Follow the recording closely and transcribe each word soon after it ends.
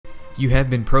You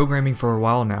have been programming for a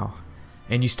while now,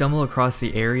 and you stumble across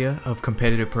the area of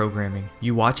competitive programming.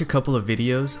 You watch a couple of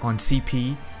videos on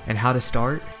CP and how to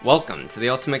start. Welcome to the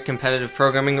Ultimate Competitive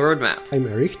Programming Roadmap. I'm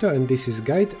Erichto, and this is a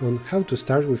guide on how to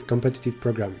start with competitive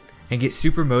programming. And get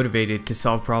super motivated to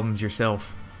solve problems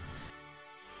yourself.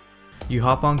 You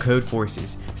hop on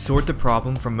Codeforces, sort the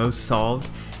problem from most solved,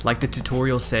 like the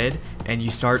tutorial said, and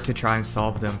you start to try and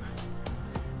solve them.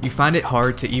 You find it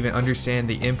hard to even understand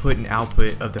the input and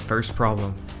output of the first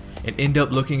problem, and end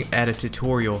up looking at a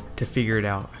tutorial to figure it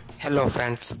out. Hello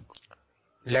friends,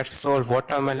 let's solve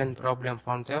watermelon problem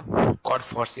from the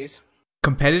Codeforces.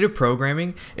 Competitive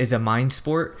programming is a mind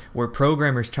sport where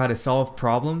programmers try to solve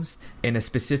problems in a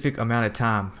specific amount of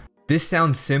time. This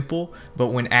sounds simple,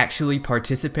 but when actually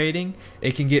participating,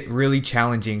 it can get really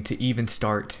challenging to even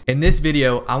start. In this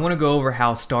video, I want to go over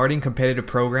how starting competitive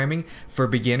programming for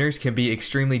beginners can be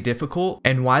extremely difficult,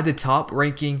 and why the top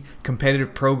ranking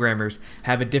competitive programmers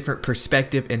have a different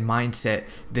perspective and mindset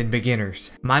than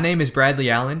beginners. My name is Bradley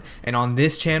Allen, and on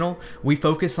this channel, we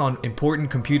focus on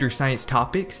important computer science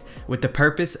topics with the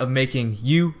purpose of making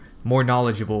you more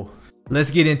knowledgeable.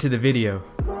 Let's get into the video.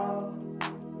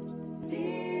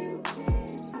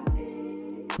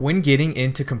 When getting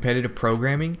into competitive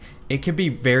programming, it can be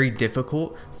very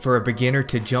difficult for a beginner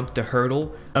to jump the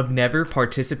hurdle of never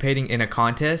participating in a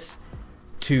contest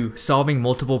to solving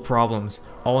multiple problems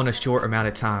all in a short amount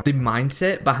of time. The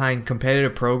mindset behind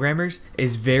competitive programmers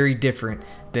is very different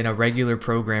than a regular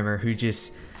programmer who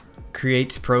just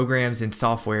creates programs and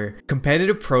software.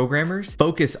 Competitive programmers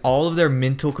focus all of their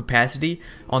mental capacity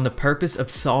on the purpose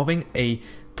of solving a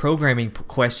programming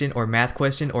question or math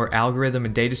question or algorithm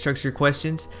and data structure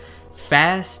questions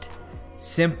fast,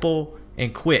 simple,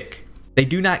 and quick. They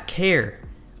do not care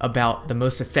about the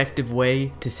most effective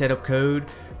way to set up code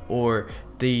or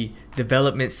the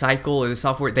development cycle or the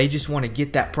software. They just want to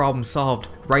get that problem solved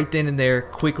right then and there,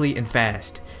 quickly and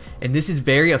fast. And this is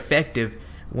very effective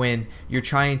when you're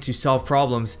trying to solve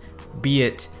problems, be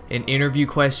it in interview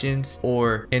questions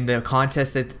or in the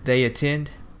contest that they attend.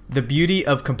 The beauty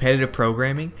of competitive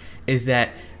programming is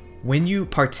that when you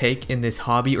partake in this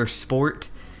hobby or sport,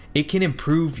 it can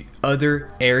improve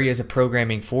other areas of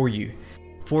programming for you.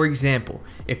 For example,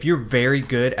 if you're very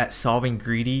good at solving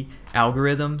greedy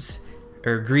algorithms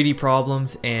or greedy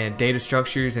problems and data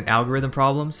structures and algorithm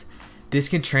problems, this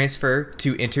can transfer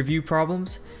to interview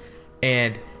problems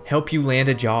and help you land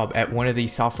a job at one of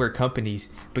these software companies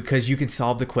because you can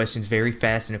solve the questions very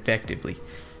fast and effectively.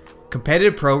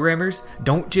 Competitive programmers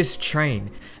don't just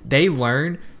train, they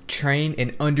learn, train,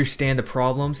 and understand the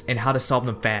problems and how to solve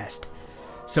them fast.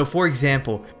 So for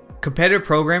example, competitive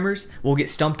programmers will get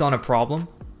stumped on a problem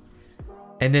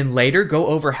and then later go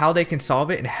over how they can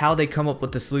solve it and how they come up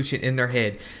with the solution in their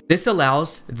head. This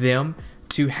allows them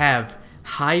to have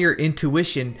higher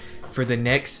intuition for the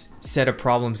next set of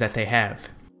problems that they have.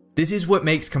 This is what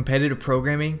makes competitive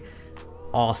programming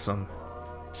awesome.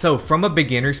 So from a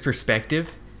beginner's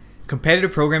perspective,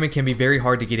 competitive programming can be very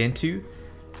hard to get into,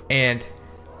 and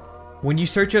when you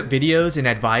search up videos and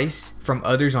advice from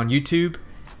others on YouTube,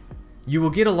 you will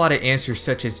get a lot of answers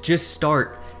such as just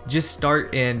start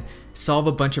and solve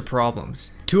a bunch of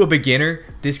problems. To a beginner,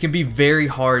 this can be very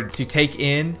hard to take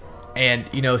in and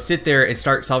sit there and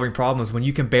start solving problems when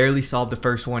you can barely solve the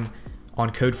first one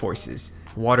on Codeforces,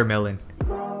 watermelon.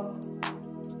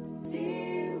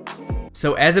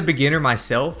 So as a beginner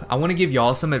myself, I want to give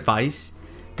y'all some advice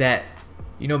that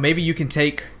maybe you can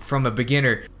take from a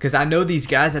beginner, because I know these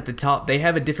guys at the top, they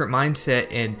have a different mindset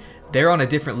and they're on a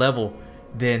different level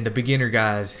than the beginner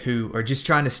guys who are just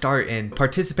trying to start and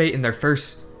participate in their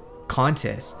first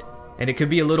contest. And it could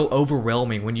be a little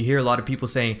overwhelming when you hear a lot of people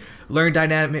saying learn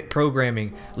dynamic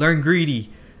programming, learn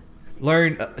greedy,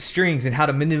 learn strings and how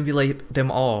to manipulate them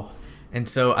all. And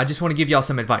so I just want to give y'all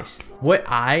some advice. What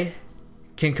I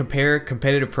can compare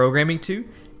competitive programming to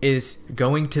is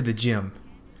going to the gym.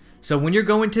 So when you're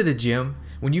going to the gym,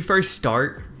 when you first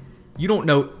start, you don't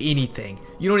know anything.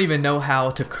 You don't even know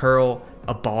how to curl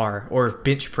a bar or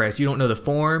bench press. You don't know the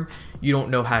form. You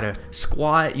don't know how to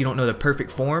squat. You don't know the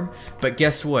perfect form. But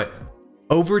guess what?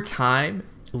 Over time,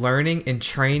 learning and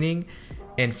training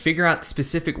and figure out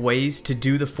specific ways to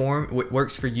do the form what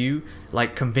works for you,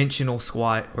 like conventional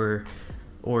squat or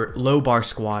low bar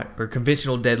squat or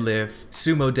conventional deadlift,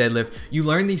 sumo deadlift. You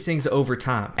learn these things over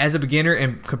time. As a beginner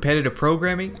in competitive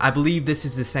programming, I believe this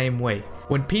is the same way.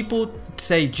 When people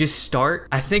say just start,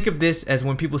 I think of this as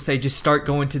when people say just start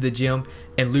going to the gym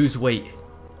and lose weight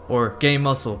or gain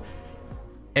muscle.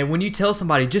 And when you tell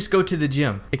somebody just go to the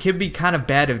gym, it can be kind of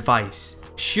bad advice.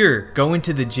 Sure, going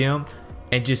to the gym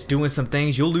and just doing some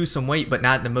things, you'll lose some weight, but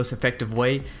not in the most effective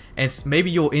way. and maybe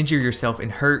you'll injure yourself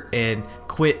and hurt and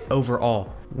quit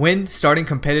overall. When starting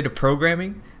competitive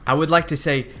programming, I would like to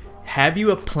say, have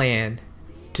you a plan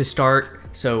to start?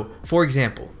 So for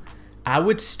example, I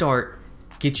would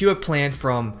get you a plan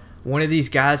from one of these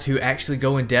guys who actually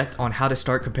go in depth on how to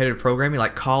start competitive programming,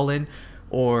 like Colin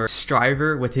or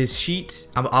Striver with his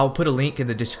sheets. I'll put a link in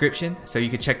the description so you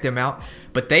can check them out.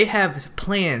 But they have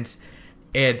plans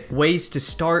and ways to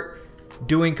start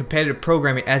doing competitive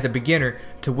programming as a beginner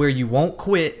to where you won't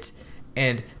quit,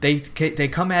 and they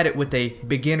come at it with a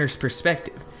beginner's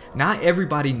perspective. Not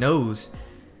everybody knows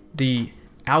the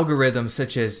algorithms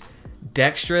such as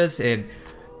Dijkstra's, and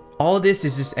all this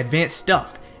is just advanced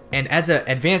stuff. And as an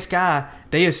advanced guy,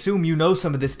 they assume you know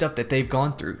some of this stuff that they've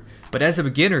gone through. But as a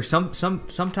beginner,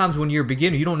 sometimes when you're a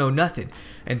beginner, you don't know nothing.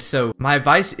 And so my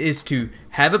advice is to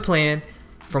have a plan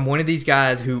from one of these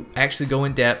guys who actually go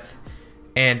in depth.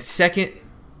 And second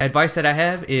advice that I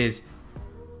have is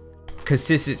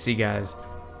consistency, guys.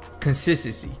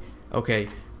 Consistency. Okay,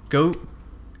 go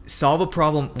solve a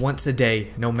problem once a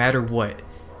day, no matter what.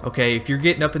 Okay, if you're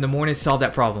getting up in the morning, solve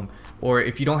that problem. Or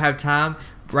if you don't have time,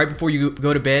 right before you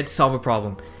go to bed, solve a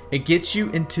problem. It gets you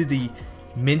into the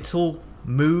mental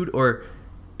mood, or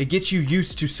it gets you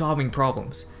used to solving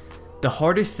problems. The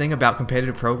hardest thing about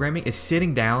competitive programming is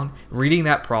sitting down, reading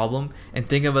that problem, and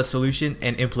thinking of a solution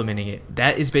and implementing it.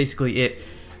 That is basically it.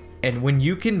 And when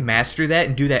you can master that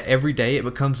and do that every day, it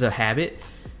becomes a habit.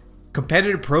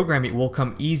 Competitive programming will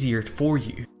come easier for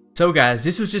you. So guys,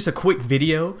 this was just a quick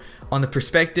video on the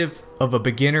perspective of a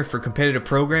beginner for competitive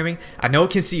programming. I know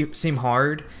it can seem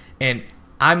hard, and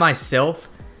I myself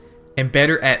am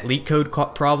better at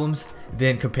LeetCode problems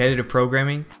than competitive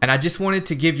programming. And I just wanted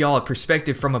to give y'all a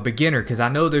perspective from a beginner, because I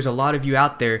know there's a lot of you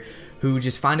out there who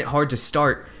just find it hard to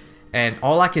start. And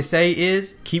all I can say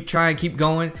is keep trying, keep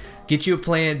going, get you a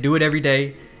plan, do it every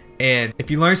day. And if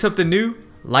you learn something new,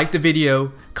 like the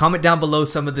video, comment down below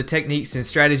some of the techniques and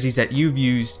strategies that you've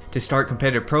used to start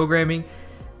competitive programming,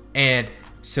 and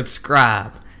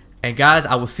subscribe. And guys,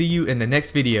 I will see you in the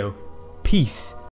next video. Peace.